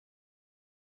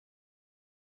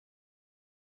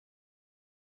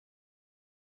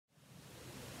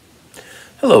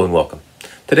Hello and welcome.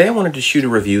 Today I wanted to shoot a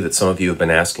review that some of you have been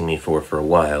asking me for a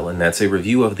while, and that's a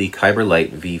review of the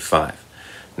Kyberlight V5.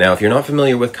 Now, if you're not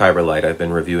familiar with Kyberlight, I've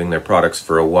been reviewing their products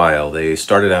for a while. They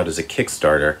started out as a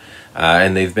Kickstarter,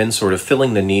 and they've been sort of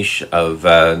filling the niche of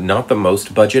not the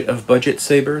most budget of budget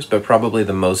sabers, but probably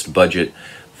the most budget,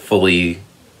 fully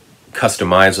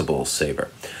customizable saber.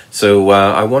 So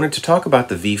I wanted to talk about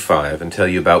the V5 and tell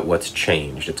you about what's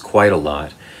changed. It's quite a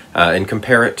lot. And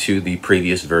compare it to the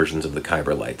previous versions of the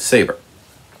Kyberlight saber.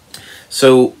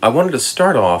 So I wanted to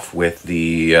start off with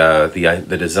the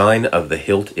design of the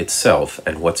hilt itself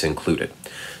and what's included.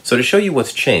 So to show you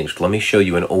what's changed, let me show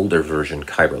you an older version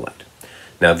Kyberlight.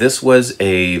 Now this was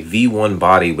a V1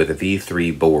 body with a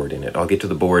V3 board in it. I'll get to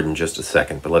the board in just a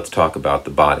second, but let's talk about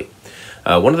the body.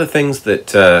 One of the things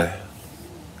that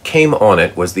came on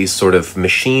it was these sort of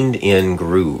machined in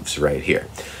grooves right here.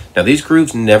 Now these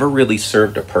grooves never really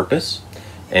served a purpose,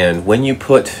 and when you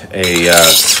put a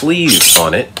sleeve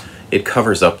on it, it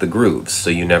covers up the grooves, so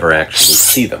you never actually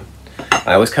see them.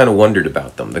 I always kind of wondered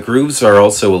about them. The grooves are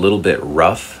also a little bit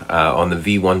rough, on the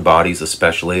V1 bodies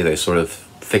especially. They sort of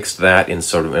fixed that in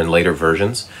later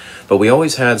versions, but we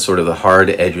always had sort of the hard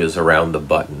edges around the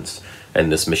buttons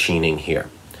and this machining here.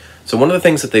 So one of the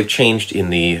things that they've changed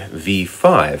in the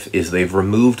V5 is they've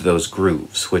removed those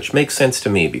grooves, which makes sense to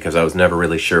me because I was never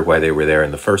really sure why they were there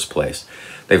in the first place.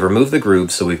 They've removed the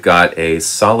grooves, so we've got a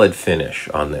solid finish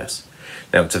on this.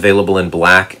 Now it's available in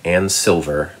black and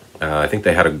silver. I think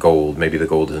they had a gold, maybe the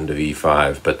gold isn't a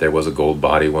V5, but there was a gold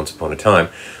body once upon a time.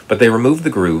 But they removed the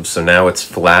grooves, so now it's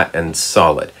flat and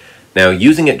solid. Now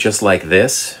using it just like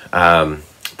this,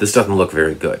 this doesn't look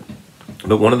very good.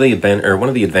 But one of the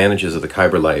advantages of the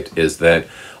Kyberlight is that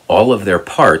all of their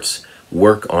parts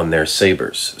work on their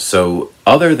sabers. So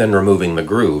other than removing the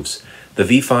grooves, the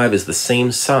V5 is the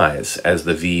same size as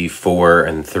the V4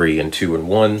 and 3 and 2 and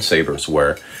 1 sabers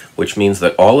were, which means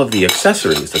that all of the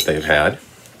accessories that they've had,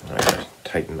 I'm going to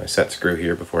tighten my set screw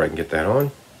here before I can get that on,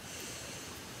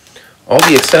 all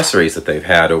the accessories that they've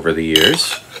had over the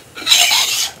years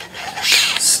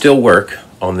still work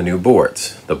on the new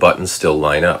boards. The buttons still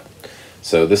line up.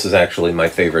 So this is actually my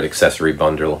favorite accessory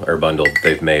bundle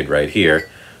they've made right here,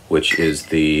 which is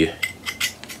the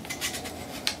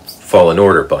Fallen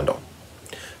Order bundle.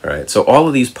 All right, so all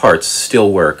of these parts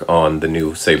still work on the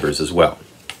new sabers as well.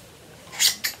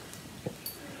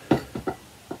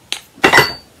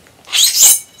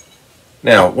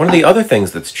 Now, one of the other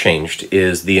things that's changed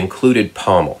is the included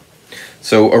pommel.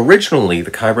 So originally,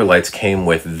 the Kyberlights came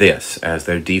with this as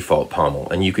their default pommel,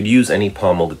 and you could use any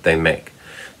pommel that they make.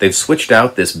 They've switched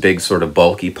out this big sort of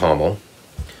bulky pommel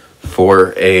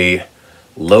for a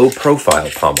low-profile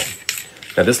pommel.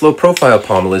 Now this low-profile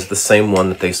pommel is the same one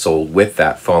that they sold with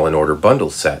that Fallen Order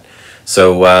bundle set.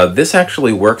 So this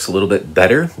actually works a little bit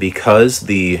better because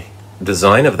the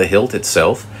design of the hilt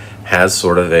itself has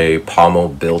sort of a pommel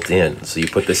built in. So you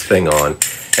put this thing on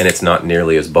and it's not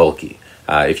nearly as bulky.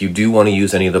 If you do want to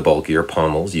use any of the bulkier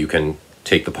pommels, you can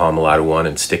take the pommel out of one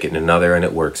and stick it in another and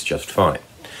it works just fine.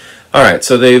 Alright,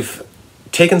 so they've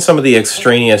taken some of the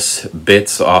extraneous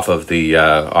bits off of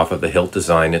the hilt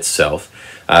design itself.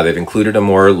 They've included a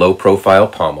more low-profile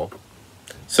pommel.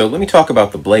 So let me talk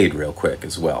about the blade real quick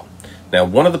as well. Now,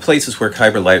 one of the places where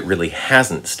Kyberlight really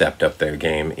hasn't stepped up their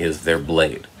game is their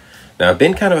blade. Now, I've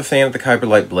been kind of a fan of the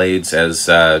Kyberlight blades as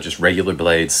just regular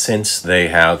blades since they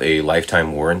have a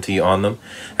lifetime warranty on them.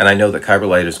 And I know that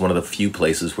Kyberlight is one of the few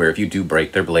places where if you do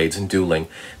break their blades in dueling,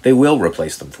 they will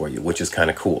replace them for you, which is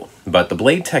kind of cool. But the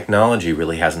blade technology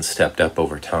really hasn't stepped up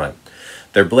over time.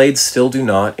 Their blades still do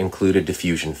not include a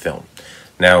diffusion film.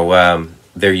 Now,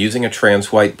 they're using a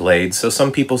trans white blade, so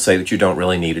some people say that you don't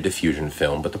really need a diffusion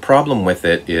film, but the problem with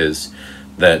it is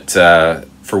that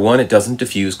for one, it doesn't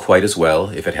diffuse quite as well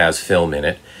if it has film in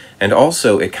it, and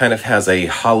also it kind of has a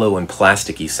hollow and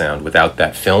plasticky sound without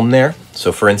that film there.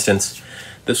 So for instance,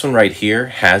 this one right here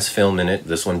has film in it,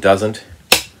 this one doesn't.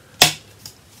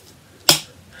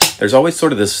 There's always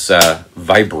sort of this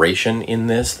vibration in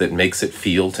this that makes it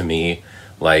feel to me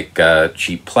like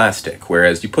cheap plastic,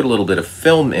 whereas you put a little bit of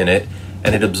film in it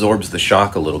and it absorbs the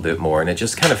shock a little bit more and it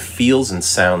just kind of feels and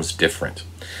sounds different.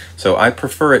 So I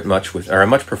prefer it much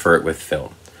prefer it with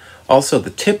film. Also, the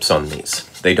tips on these,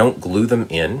 they don't glue them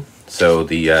in. So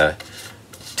the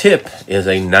tip is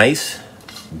a nice,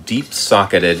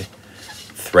 deep-socketed,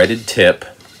 threaded tip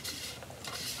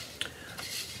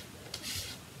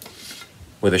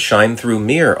with a shine-through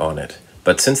mirror on it.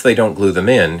 But since they don't glue them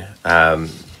in,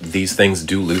 these things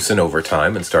do loosen over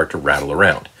time and start to rattle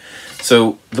around.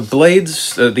 So the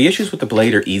blades, the issues with the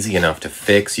blade are easy enough to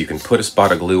fix. You can put a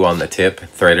spot of glue on the tip,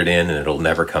 thread it in, and it'll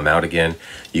never come out again.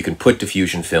 You can put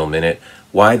diffusion film in it.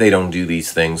 Why they don't do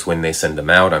these things when they send them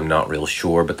out, I'm not real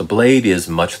sure, but the blade is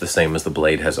much the same as the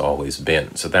blade has always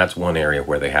been. So that's one area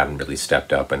where they haven't really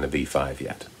stepped up in the V5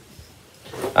 yet.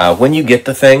 When you get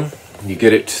the thing, you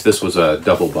get it, this was a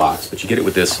double box, but you get it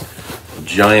with this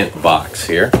giant box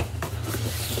here.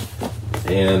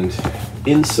 And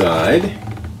inside,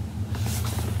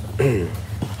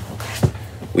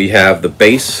 we have the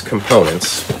base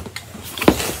components,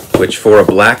 which for a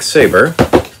black saber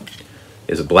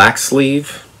is a black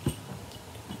sleeve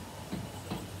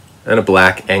and a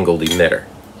black angled emitter.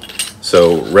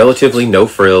 So relatively no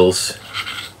frills,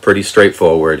 pretty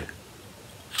straightforward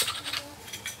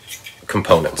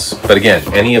components. But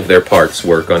again, any of their parts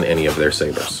work on any of their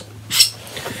sabers.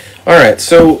 Alright,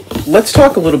 so let's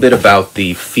talk a little bit about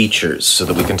the features so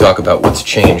that we can talk about what's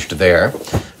changed there.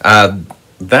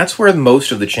 That's where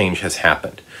most of the change has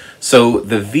happened. So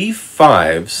the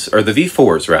V5s, or the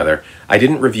V4s rather, I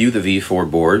didn't review the V4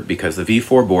 board because the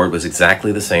V4 board was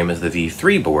exactly the same as the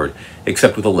V3 board,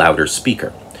 except with a louder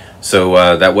speaker.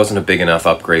 So that wasn't a big enough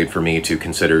upgrade for me to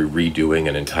consider redoing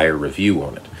an entire review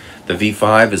on it. The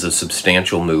V5 is a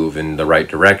substantial move in the right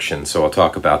direction, so I'll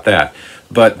talk about that.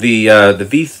 But the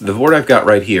board I've got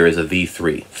right here is a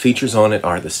V3. Features on it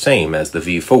are the same as the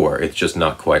V4, it's just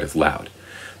not quite as loud.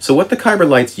 So what the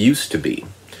Kyberlights used to be,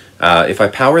 if I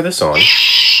power this on,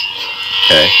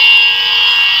 okay,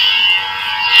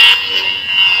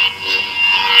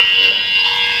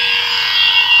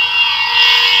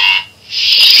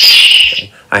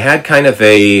 I had kind of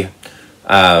a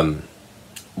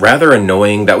rather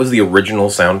annoying, that was the original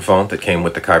sound font that came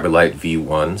with the Kyberlight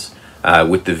V1s.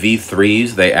 With the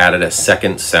V3s, they added a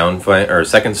second sound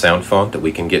font that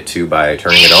we can get to by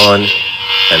turning it on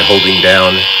and holding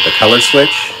down the color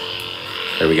switch.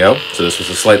 There we go. So this was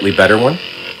a slightly better one.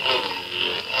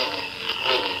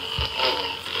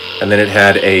 And then it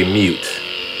had a mute.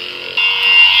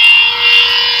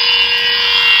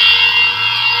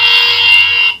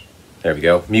 There we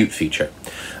go, mute feature.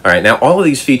 All right, now all of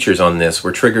these features on this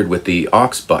were triggered with the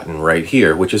aux button right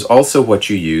here, which is also what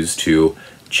you use to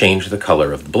change the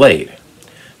color of the blade.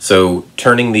 So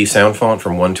turning the sound font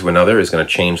from one to another is going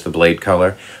to change the blade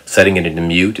color. Setting it into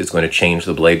mute is going to change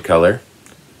the blade color.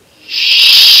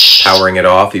 Powering it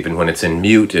off, even when it's in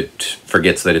mute, it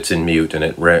forgets that it's in mute and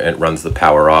it runs the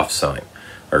power off sign,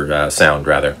 or sound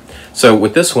rather. So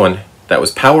with this one, that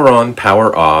was power on,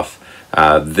 power off.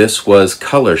 This was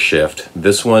color shift.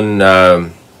 This one,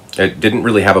 it didn't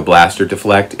really have a blaster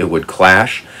deflect. It would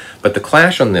clash, but the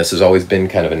clash on this has always been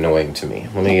kind of annoying to me.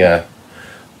 Let me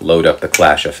load up the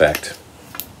clash effect.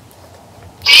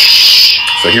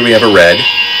 So here we have a red.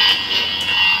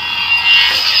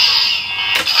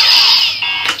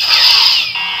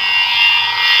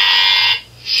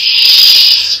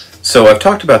 So I've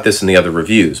talked about this in the other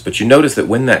reviews, but you notice that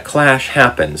when that clash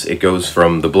happens, it goes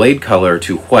from the blade color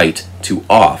to white to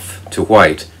off to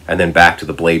white, and then back to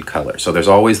the blade color. So there's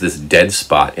always this dead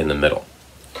spot in the middle.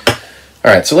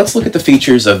 All right, so let's look at the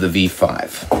features of the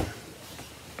V5.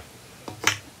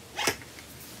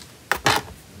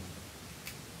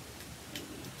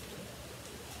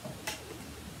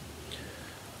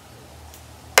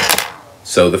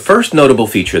 So the first notable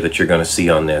feature that you're going to see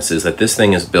on this is that this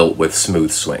thing is built with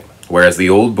smooth swing. Whereas the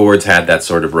old boards had that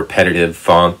sort of repetitive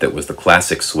font that was the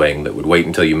classic swing that would wait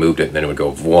until you moved it and then it would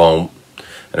go voom,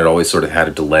 and it always sort of had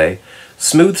a delay.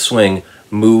 Smooth swing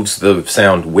moves the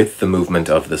sound with the movement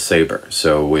of the saber.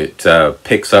 So it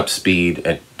picks up speed,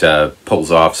 it pulls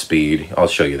off speed. I'll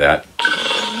show you that.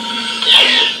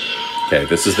 Okay,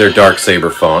 this is their dark saber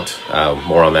font.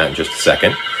 More on that in just a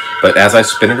second. But as I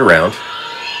spin it around,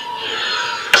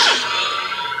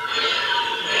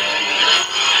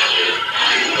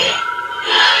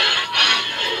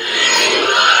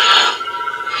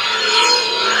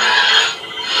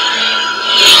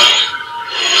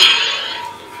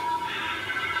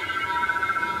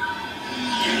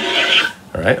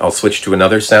 all right, I'll switch to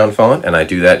another sound font, and I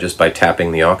do that just by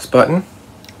tapping the aux button.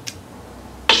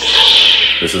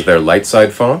 This is their light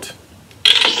side font.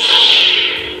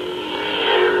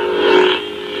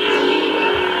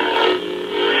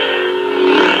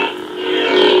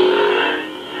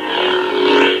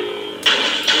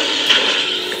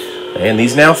 And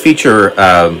these now feature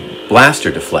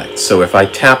blaster deflects. So if I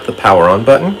tap the power on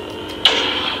button,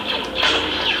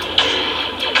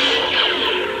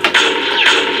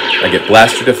 I get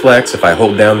blaster deflects. If I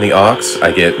hold down the aux,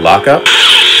 I get lockup.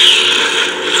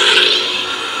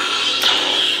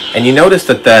 And you notice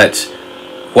that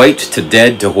white to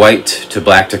dead to white to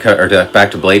black to,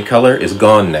 back to blade color is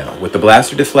gone now. With the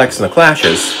blaster deflects and the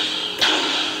clashes,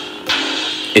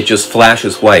 it just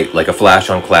flashes white like a flash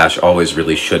on clash always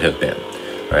really should have been.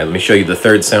 All right, let me show you the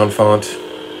third sound font.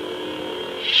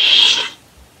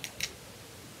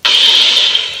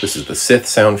 This is the Sith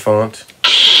sound font.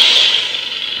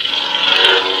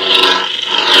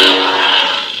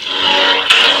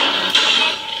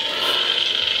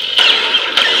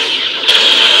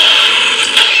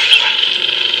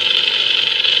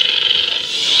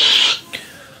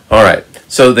 Alright,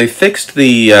 so they fixed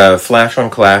the flash on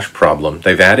clash problem.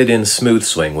 They've added in smooth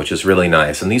swing, which is really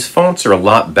nice, and these fonts are a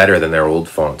lot better than their old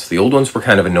fonts. The old ones were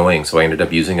kind of annoying, so I ended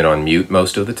up using it on mute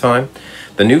most of the time.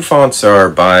 The new fonts are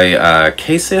by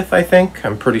Ksith, I think.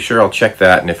 I'm pretty sure. I'll check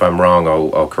that, and if I'm wrong,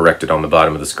 I'll correct it on the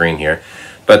bottom of the screen here.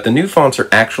 But the new fonts are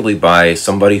actually by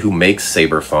somebody who makes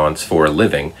Saber fonts for a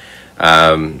living,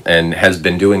 and has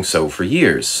been doing so for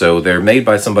years. So they're made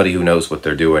by somebody who knows what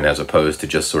they're doing, as opposed to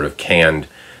just sort of canned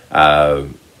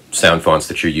sound fonts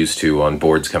that you're used to on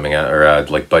boards coming out, or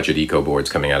like budget eco boards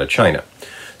coming out of China.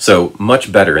 So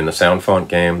much better in the sound font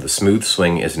game. The smooth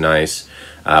swing is nice.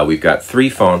 We've got 3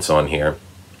 fonts on here.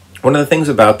 One of the things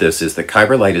about this is that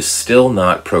Kyberlight is still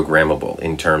not programmable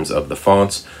in terms of the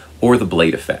fonts or the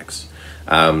blade effects.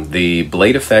 The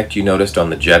blade effect you noticed on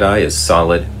the Jedi is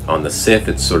solid. On the Sith,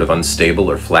 it's sort of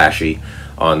unstable or flashy.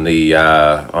 On the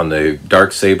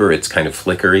Darksaber, it's kind of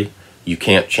flickery. You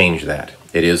can't change that.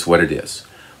 It is what it is.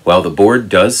 Well, the board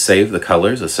does save the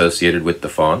colors associated with the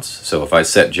fonts. So if I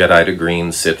set Jedi to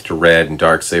green, Sith to red, and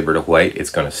Darksaber to white,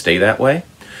 it's going to stay that way.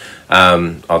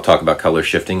 I'll talk about color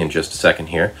shifting in just a second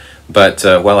here. But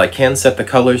while I can set the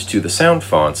colors to the sound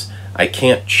fonts, I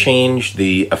can't change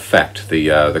the effect,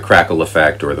 the crackle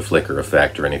effect or the flicker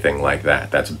effect or anything like that.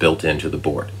 That's built into the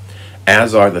board,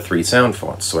 as are the 3 sound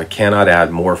fonts. So I cannot add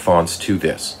more fonts to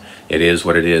this. It is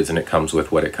what it is, and it comes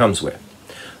with what it comes with.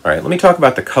 All right, let me talk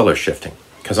about the color shifting.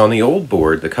 Because on the old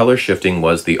board, the color shifting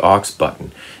was the aux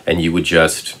button, and you would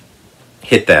just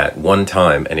hit that one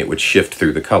time, and it would shift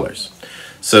through the colors.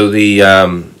 So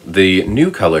the new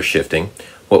color shifting,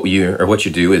 what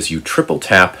you do is you triple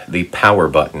tap the power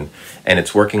button, and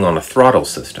it's working on a throttle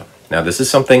system. Now, this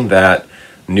is something that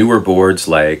newer boards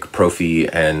like Profi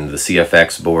and the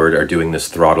CFX board are doing, this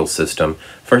throttle system.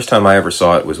 First time I ever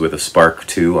saw it was with a Spark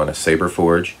 2 on a Saber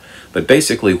Forge. But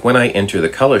basically, when I enter the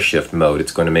color shift mode,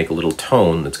 it's going to make a little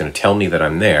tone that's going to tell me that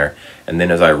I'm there, and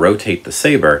then as I rotate the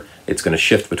saber, it's going to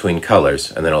shift between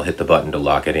colors, and then I'll hit the button to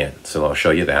lock it in. So I'll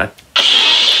show you that.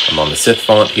 I'm on the Sith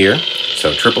font here,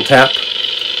 so triple tap.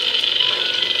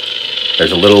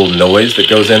 There's a little noise that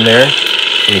goes in there.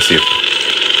 Let me see if...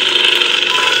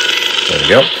 There we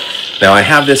go. Now I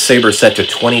have this saber set to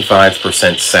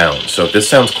 25% sound, so if this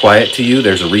sounds quiet to you,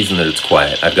 there's a reason that it's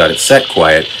quiet. I've got it set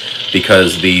quiet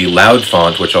because the loud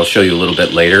font, which I'll show you a little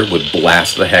bit later, would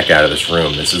blast the heck out of this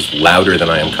room. This is louder than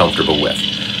I am comfortable with.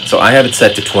 So I have it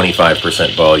set to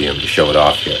 25% volume to show it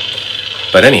off here.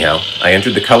 But anyhow, I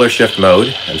entered the color shift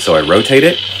mode, and so I rotate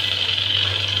it,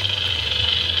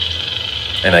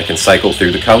 and I can cycle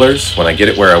through the colors. When I get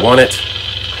it where I want it,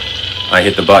 I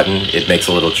hit the button, it makes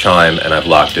a little chime, and I've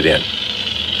locked it in.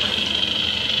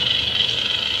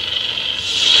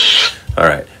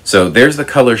 Alright, so there's the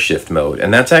color shift mode,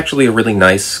 and that's actually a really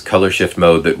nice color shift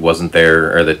mode that wasn't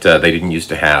there, or that they didn't used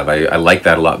to have. I like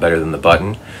that a lot better than the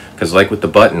button, because like with the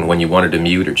button, when you wanted to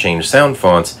mute or change sound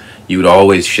fonts, you would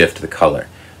always shift the color.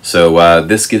 So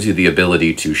this gives you the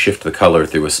ability to shift the color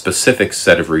through a specific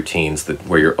set of routines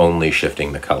where you're only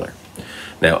shifting the color.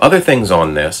 Now, other things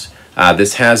on this,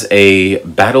 this has a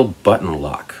battle button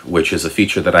lock, which is a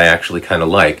feature that I actually kind of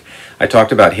like. I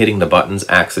talked about hitting the buttons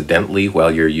accidentally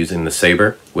while you're using the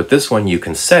saber. With this one, you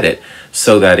can set it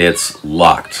so that it's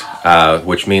locked,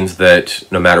 which means that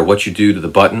no matter what you do to the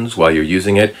buttons while you're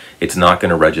using it, it's not going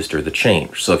to register the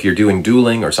change. So if you're doing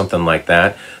dueling or something like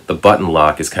that, the button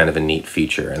lock is kind of a neat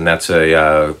feature, and that's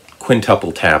a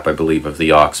quintuple tap, I believe, of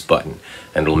the aux button,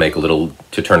 and it'll make a little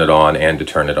to turn it on and to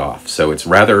turn it off. So it's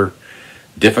rather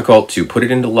difficult to put it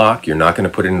into lock. You're not going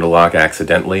to put it into lock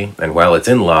accidentally, and while it's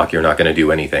in lock, you're not going to do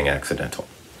anything accidental.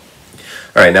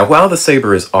 All right, now while the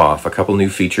saber is off, a couple new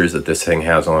features that this thing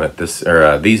has on it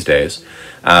these days.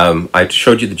 I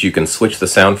showed you that you can switch the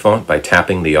sound font by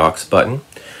tapping the aux button.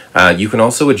 You can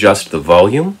also adjust the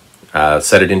volume,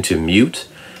 set it into mute,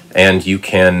 and you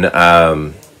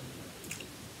can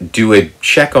do a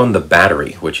check on the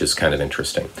battery, which is kind of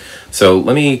interesting. So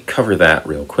let me cover that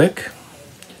real quick.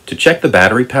 To check the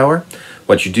battery power,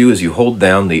 what you do is you hold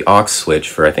down the aux switch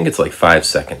for, I think it's like 5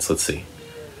 seconds. Let's see.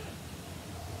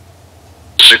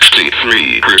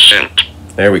 63%.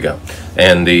 There we go.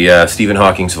 And the Stephen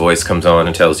Hawking's voice comes on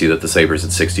and tells you that the saber's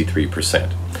at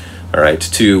 63%. All right,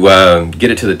 to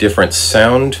get it to the different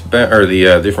sound, or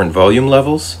the different volume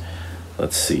levels,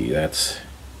 let's see, that's...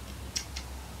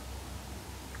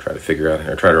 Try to figure out,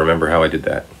 or try to remember how I did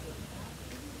that.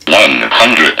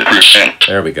 100%.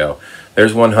 There we go.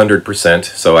 There's 100%.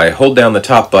 So I hold down the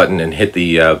top button and hit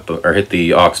the hit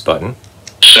the aux button.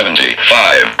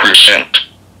 75%.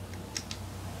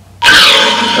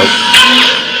 Oh.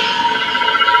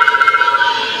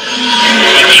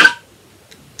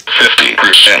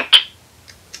 50%.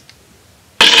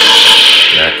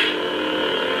 Back.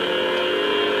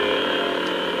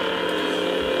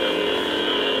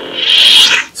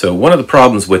 So one of the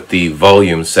problems with the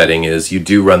volume setting is you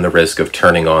do run the risk of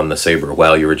turning on the saber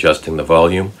while you're adjusting the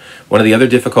volume. One of the other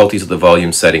difficulties of the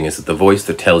volume setting is that the voice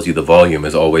that tells you the volume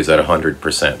is always at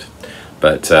 100%.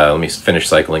 But let me finish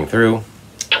cycling through.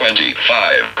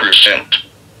 25%.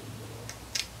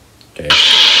 Okay.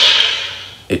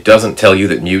 It doesn't tell you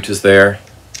that mute is there.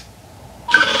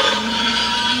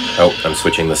 Oh, I'm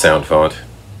switching the sound font.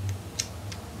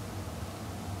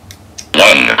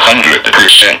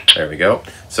 100%. There we go.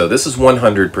 So this is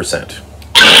 100%.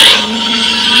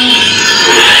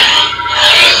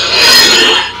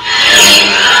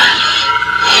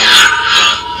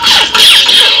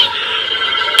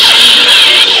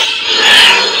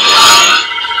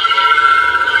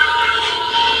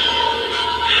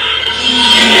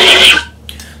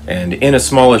 And in a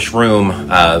smallish room,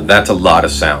 that's a lot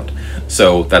of sound.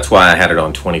 So that's why I had it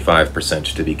on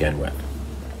 25% to begin with.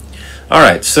 All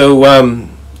right, so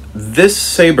this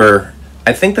saber,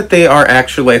 I think that they are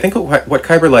actually, I think what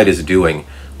Kyberlight is doing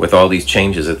with all these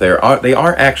changes is they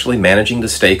are actually managing to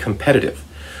stay competitive.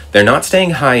 They're not staying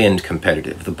high-end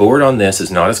competitive. The board on this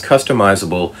is not as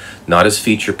customizable, not as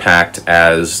feature-packed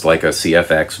as like a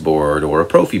CFX board or a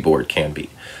Profi board can be.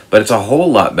 But it's a whole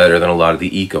lot better than a lot of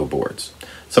the Eco boards.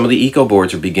 Some of the Eco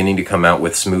boards are beginning to come out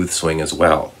with smooth swing as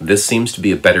well. This seems to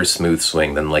be a better smooth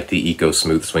swing than like the Eco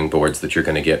smooth swing boards that you're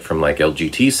going to get from like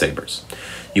LGT sabers.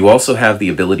 You also have the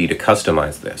ability to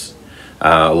customize this.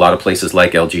 A lot of places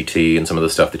like LGT and some of the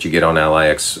stuff that you get on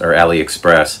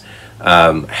AliExpress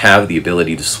have the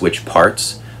ability to switch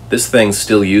parts. This thing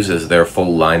still uses their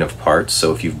full line of parts,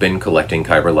 so if you've been collecting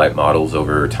Kyberlight models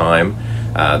over time,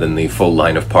 then the full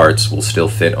line of parts will still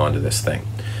fit onto this thing.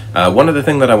 One other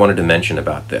thing that I wanted to mention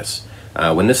about this,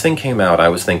 when this thing came out, I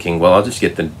was thinking, well, I'll just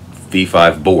get the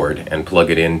V5 board and plug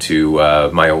it into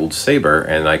my old saber,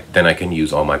 and then I can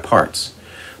use all my parts.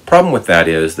 Problem with that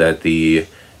is that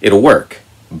it'll work,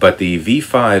 but the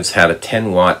V5s had a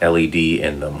 10-watt LED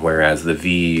in them, whereas the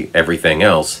V everything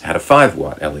else had a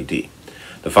 5-watt LED.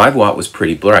 The 5-watt was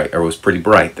pretty bright, The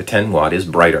 10-watt is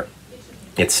brighter.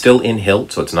 It's still in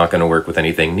hilt, so it's not going to work with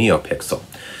anything NeoPixel.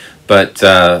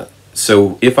 But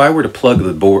so if I were to plug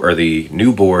the board or the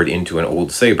new board into an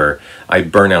old saber, I'd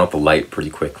burn out the light pretty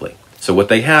quickly. So what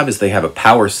they have is they have a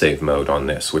power save mode on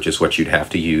this, which is what you'd have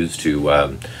to use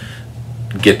to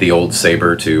get the old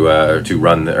saber to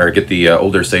run, or get the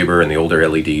older saber and the older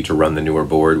LED to run the newer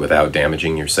board without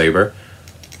damaging your saber.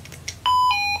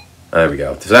 There we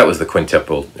go. So that was the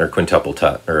quintuple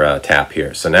tap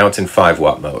here. So now it's in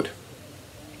 5-watt mode.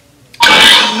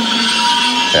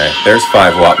 Okay, there's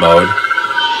 5-watt mode.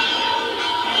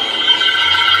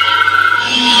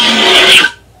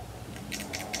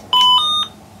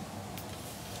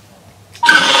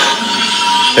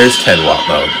 There's 10-watt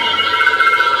mode.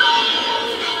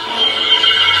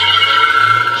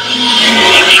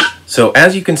 So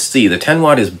as you can see, the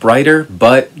 10-watt is brighter,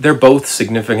 but they're both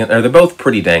they're both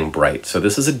pretty dang bright. So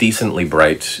this is a decently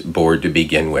bright board to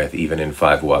begin with, even in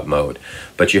 5-watt mode.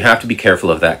 But you have to be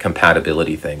careful of that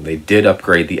compatibility thing. They did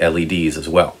upgrade the LEDs as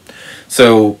well.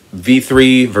 So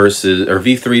V3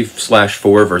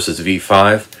 V3/4 versus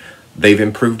V5, they've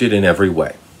improved it in every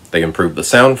way. They improved the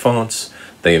sound fonts,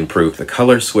 they improved the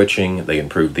color switching, they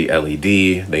improved the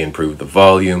LED, they improved the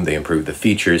volume, they improved the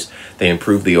features, they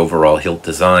improved the overall hilt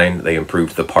design, they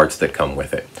improved the parts that come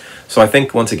with it. So I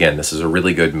think, once again, this is a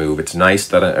really good move. It's nice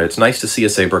to see a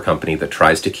saber company that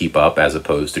tries to keep up as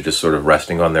opposed to just sort of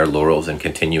resting on their laurels and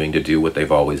continuing to do what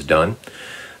they've always done.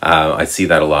 I see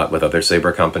that a lot with other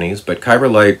saber companies, but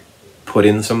Kyberlight put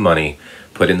in some money,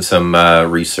 put in some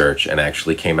research, and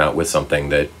actually came out with something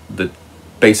that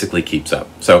basically keeps up.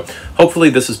 So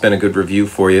hopefully this has been a good review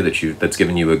for you, that's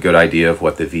given you a good idea of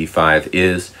what the V5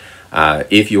 is.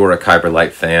 If you're a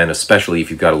Kyberlight fan, especially if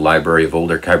you've got a library of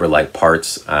older Kyberlight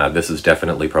parts, this is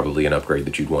definitely probably an upgrade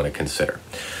that you'd want to consider.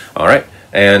 All right,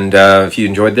 and if you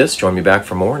enjoyed this, join me back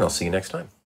for more, and I'll see you next time.